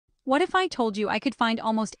What if I told you I could find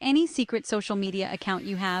almost any secret social media account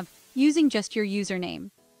you have using just your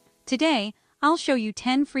username? Today, I'll show you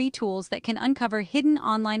 10 free tools that can uncover hidden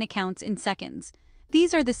online accounts in seconds.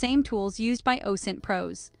 These are the same tools used by OSINT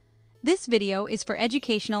pros. This video is for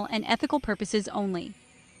educational and ethical purposes only.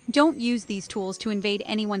 Don't use these tools to invade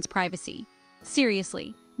anyone's privacy.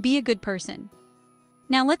 Seriously, be a good person.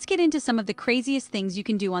 Now let's get into some of the craziest things you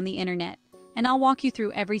can do on the internet, and I'll walk you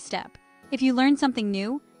through every step. If you learn something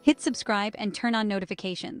new, hit subscribe and turn on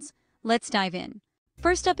notifications. Let's dive in.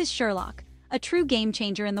 First up is Sherlock, a true game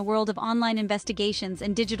changer in the world of online investigations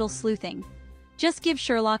and digital sleuthing. Just give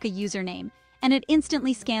Sherlock a username, and it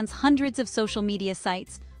instantly scans hundreds of social media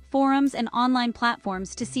sites, forums, and online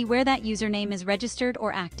platforms to see where that username is registered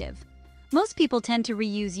or active. Most people tend to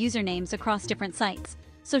reuse usernames across different sites,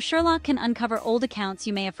 so Sherlock can uncover old accounts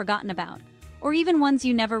you may have forgotten about, or even ones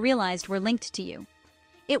you never realized were linked to you.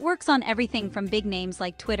 It works on everything from big names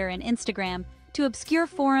like Twitter and Instagram to obscure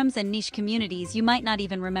forums and niche communities you might not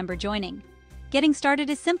even remember joining. Getting started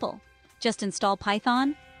is simple. Just install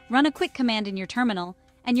Python, run a quick command in your terminal,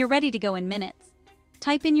 and you're ready to go in minutes.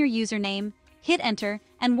 Type in your username, hit enter,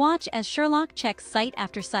 and watch as Sherlock checks site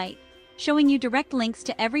after site, showing you direct links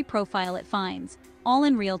to every profile it finds, all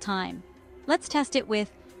in real time. Let's test it with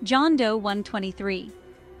John Doe 123.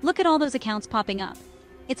 Look at all those accounts popping up.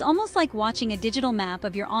 It's almost like watching a digital map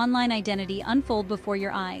of your online identity unfold before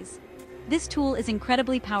your eyes. This tool is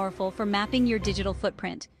incredibly powerful for mapping your digital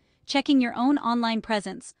footprint, checking your own online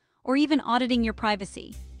presence, or even auditing your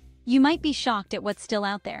privacy. You might be shocked at what's still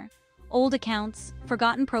out there. Old accounts,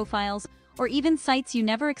 forgotten profiles, or even sites you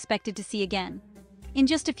never expected to see again. In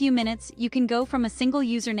just a few minutes, you can go from a single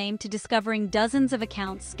username to discovering dozens of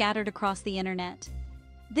accounts scattered across the internet.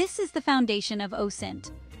 This is the foundation of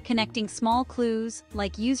OSINT, connecting small clues,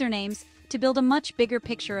 like usernames, to build a much bigger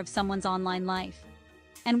picture of someone's online life.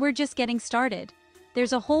 And we're just getting started.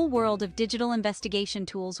 There's a whole world of digital investigation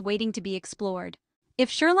tools waiting to be explored. If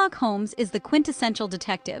Sherlock Holmes is the quintessential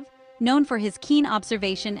detective, known for his keen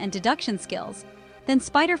observation and deduction skills, then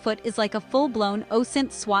SpiderFoot is like a full-blown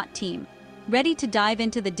OSINT SWAT team, ready to dive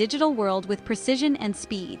into the digital world with precision and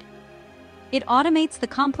speed. It automates the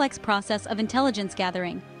complex process of intelligence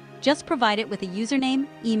gathering. Just provide it with a username,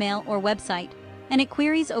 email, or website, and it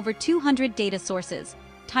queries over 200 data sources,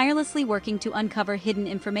 tirelessly working to uncover hidden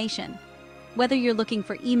information. Whether you're looking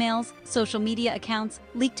for emails, social media accounts,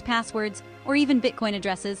 leaked passwords, or even Bitcoin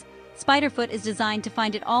addresses, SpiderFoot is designed to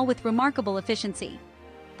find it all with remarkable efficiency.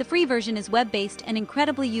 The free version is web-based and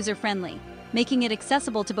incredibly user-friendly, making it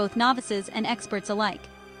accessible to both novices and experts alike.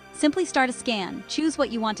 Simply start a scan, choose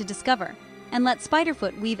what you want to discover, and let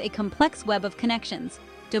SpiderFoot weave a complex web of connections,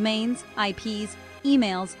 domains, IPs,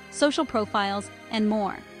 emails, social profiles, and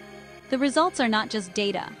more. The results are not just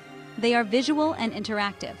data. They are visual and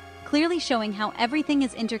interactive, clearly showing how everything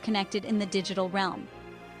is interconnected in the digital realm.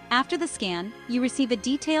 After the scan, you receive a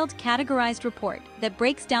detailed, categorized report that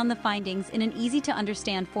breaks down the findings in an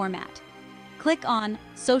easy-to-understand format. Click on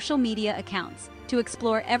Social Media Accounts to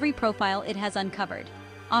explore every profile it has uncovered,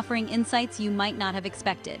 offering insights you might not have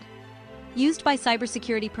expected. Used by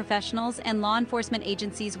cybersecurity professionals and law enforcement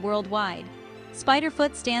agencies worldwide,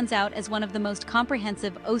 SpiderFoot stands out as one of the most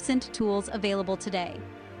comprehensive OSINT tools available today.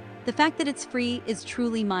 The fact that it's free is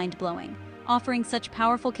truly mind-blowing, offering such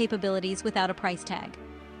powerful capabilities without a price tag.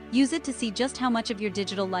 Use it to see just how much of your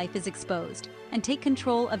digital life is exposed and take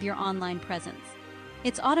control of your online presence.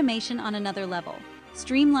 It's automation on another level,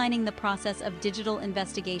 streamlining the process of digital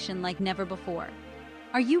investigation like never before.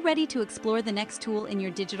 Are you ready to explore the next tool in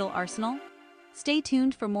your digital arsenal? Stay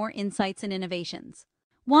tuned for more insights and innovations.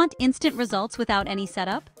 Want instant results without any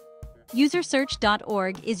setup?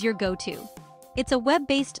 Usersearch.org is your go-to. It's a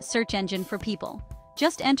web-based search engine for people.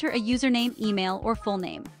 Just enter a username, email, or full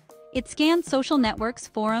name. It scans social networks,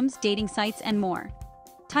 forums, dating sites, and more.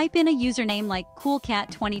 Type in a username like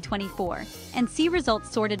CoolCat2024 and see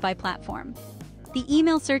results sorted by platform. The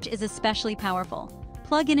email search is especially powerful.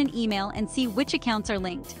 Plug in an email and see which accounts are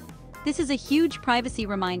linked. This is a huge privacy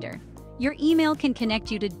reminder. Your email can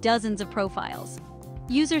connect you to dozens of profiles.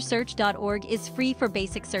 Usersearch.org is free for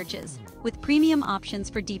basic searches, with premium options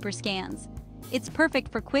for deeper scans. It's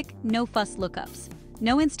perfect for quick, no-fuss lookups.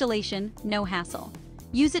 No installation, no hassle.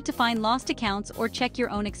 Use it to find lost accounts or check your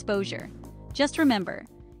own exposure. Just remember,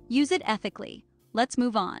 use it ethically. Let's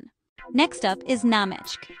move on. Next up is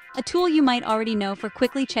Namechk, a tool you might already know for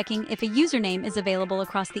quickly checking if a username is available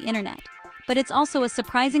across the internet. But it's also a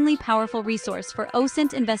surprisingly powerful resource for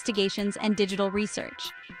OSINT investigations and digital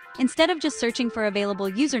research. Instead of just searching for available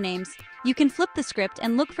usernames, you can flip the script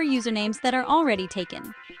and look for usernames that are already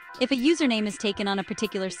taken. If a username is taken on a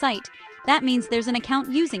particular site, That means there's an account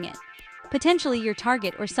using it, potentially your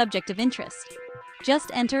target or subject of interest.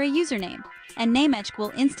 Just enter a username, and Namechk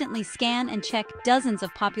will instantly scan and check dozens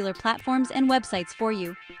of popular platforms and websites for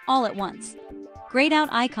you, all at once. Grayed out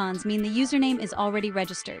icons mean the username is already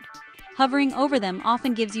registered. Hovering over them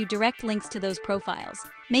often gives you direct links to those profiles,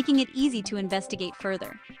 making it easy to investigate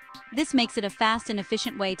further. This makes it a fast and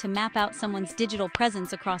efficient way to map out someone's digital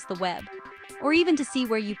presence across the web, or even to see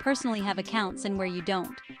where you personally have accounts and where you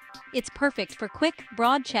don't. It's perfect for quick,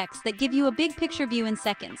 broad checks that give you a big picture view in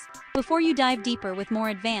seconds, before you dive deeper with more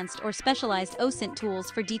advanced or specialized OSINT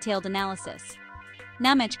tools for detailed analysis.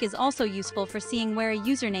 Namechk is also useful for seeing where a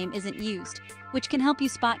username isn't used, which can help you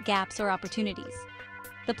spot gaps or opportunities.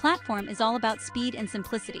 The platform is all about speed and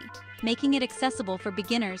simplicity, making it accessible for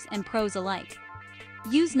beginners and pros alike.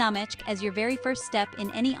 Use Namechk as your very first step in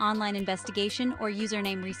any online investigation or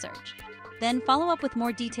username research. Then follow up with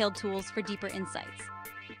more detailed tools for deeper insights.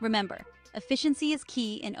 Remember, efficiency is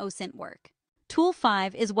key in OSINT work. Tool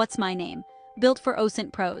 5 is WhatsMyName, built for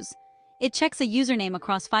OSINT pros. It checks a username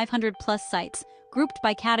across 500+ sites, grouped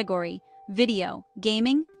by category, video,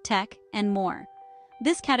 gaming, tech, and more.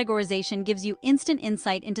 This categorization gives you instant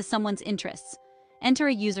insight into someone's interests. Enter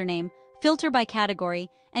a username, filter by category,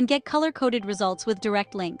 and get color-coded results with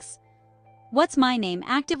direct links. WhatsMyName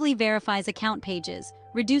actively verifies account pages,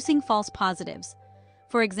 reducing false positives.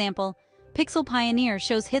 For example, Pixel Pioneer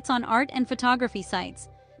shows hits on art and photography sites,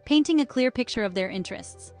 painting a clear picture of their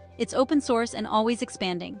interests. It's open source and always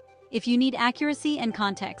expanding. If you need accuracy and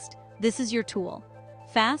context, this is your tool.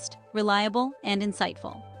 Fast, reliable, and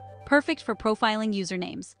insightful. Perfect for profiling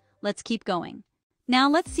usernames. Let's keep going. Now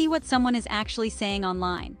let's see what someone is actually saying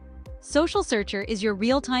online. Social Searcher is your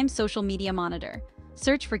real-time social media monitor.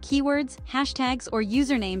 Search for keywords, hashtags, or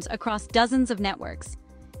usernames across dozens of networks.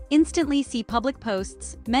 Instantly see public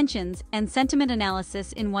posts, mentions, and sentiment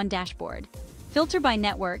analysis in one dashboard. Filter by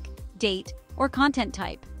network, date, or content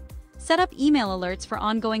type. Set up email alerts for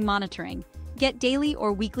ongoing monitoring. Get daily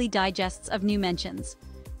or weekly digests of new mentions.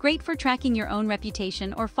 Great for tracking your own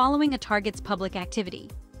reputation or following a target's public activity.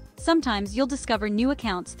 Sometimes you'll discover new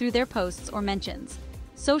accounts through their posts or mentions.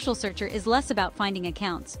 Social Searcher is less about finding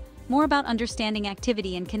accounts, more about understanding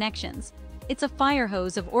activity and connections. It's a fire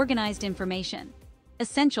hose of organized information,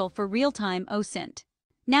 essential for real-time OSINT.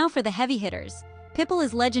 Now for the heavy hitters. Pipl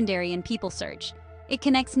is legendary in people search. It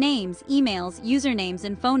connects names, emails, usernames,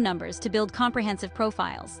 and phone numbers to build comprehensive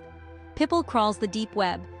profiles. Pipl crawls the deep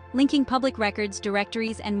web, linking public records,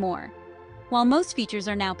 directories, and more. While most features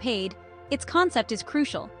are now paid, its concept is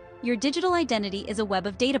crucial. Your digital identity is a web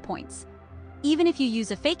of data points. Even if you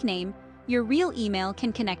use a fake name, your real email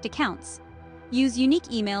can connect accounts. Use unique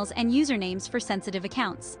emails and usernames for sensitive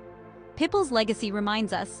accounts. Pipl's legacy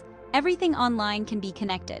reminds us, everything online can be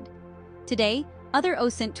connected. Today, other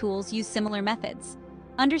OSINT tools use similar methods.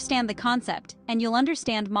 Understand the concept, and you'll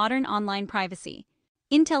understand modern online privacy.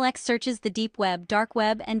 IntelX searches the deep web, dark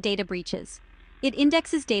web, and data breaches. It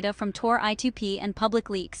indexes data from Tor I2P and public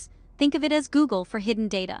leaks. Think of it as Google for hidden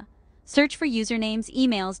data. Search for usernames,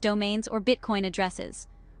 emails, domains, or Bitcoin addresses.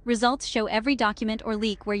 Results show every document or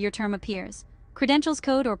leak where your term appears. Credentials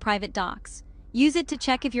code or private docs. Use it to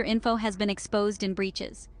check if your info has been exposed in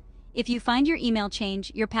breaches. If you find your email,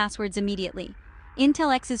 change your passwords immediately.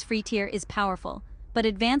 IntelX's free tier is powerful, but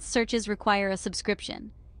advanced searches require a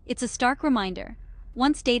subscription. It's a stark reminder.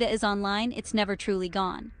 Once data is online, it's never truly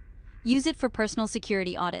gone. Use it for personal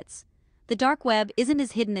security audits. The dark web isn't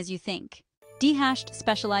as hidden as you think. Dehashed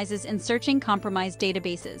specializes in searching compromised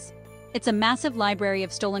databases. It's a massive library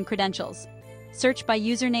of stolen credentials. Search by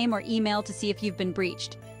username or email to see if you've been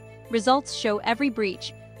breached. Results show every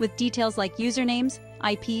breach, with details like usernames,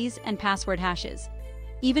 IPs, and password hashes.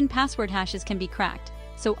 Even password hashes can be cracked,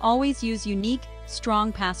 so always use unique,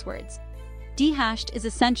 strong passwords. Dehashed is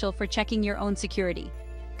essential for checking your own security.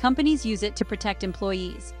 Companies use it to protect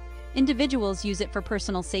employees. Individuals use it for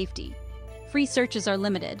personal safety. Free searches are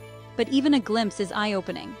limited, but even a glimpse is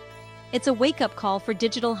eye-opening. It's a wake-up call for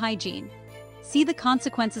digital hygiene. See the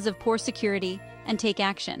consequences of poor security and take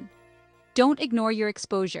action. Don't ignore your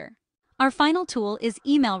exposure. Our final tool is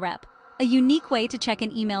Email Rep, a unique way to check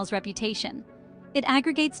an email's reputation. It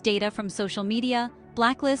aggregates data from social media,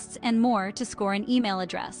 blacklists, and more to score an email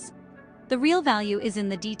address. The real value is in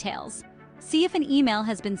the details. See if an email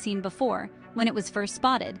has been seen before, when it was first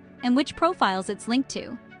spotted, and which profiles it's linked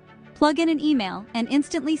to. Plug in an email and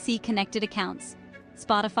instantly see connected accounts: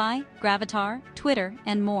 Spotify, Gravatar, Twitter,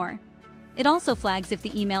 and more. It also flags if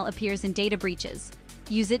the email appears in data breaches.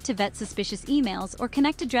 Use it to vet suspicious emails or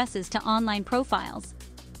connect addresses to online profiles.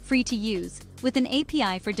 Free to use, with an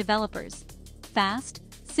API for developers. Fast,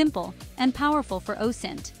 simple, and powerful for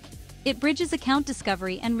OSINT. It bridges account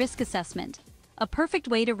discovery and risk assessment, a perfect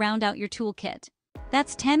way to round out your toolkit.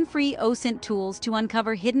 That's 10 free OSINT tools to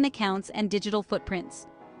uncover hidden accounts and digital footprints.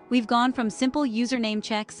 We've gone from simple username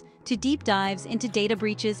checks to deep dives into data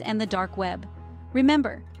breaches and the dark web.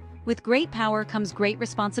 Remember, with great power comes great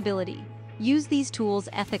responsibility. Use these tools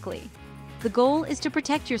ethically. The goal is to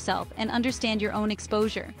protect yourself and understand your own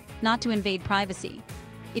exposure, not to invade privacy.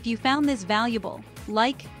 If you found this valuable,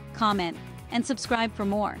 like, comment, and subscribe for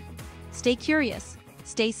more. Stay curious,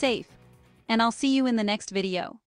 stay safe, and I'll see you in the next video.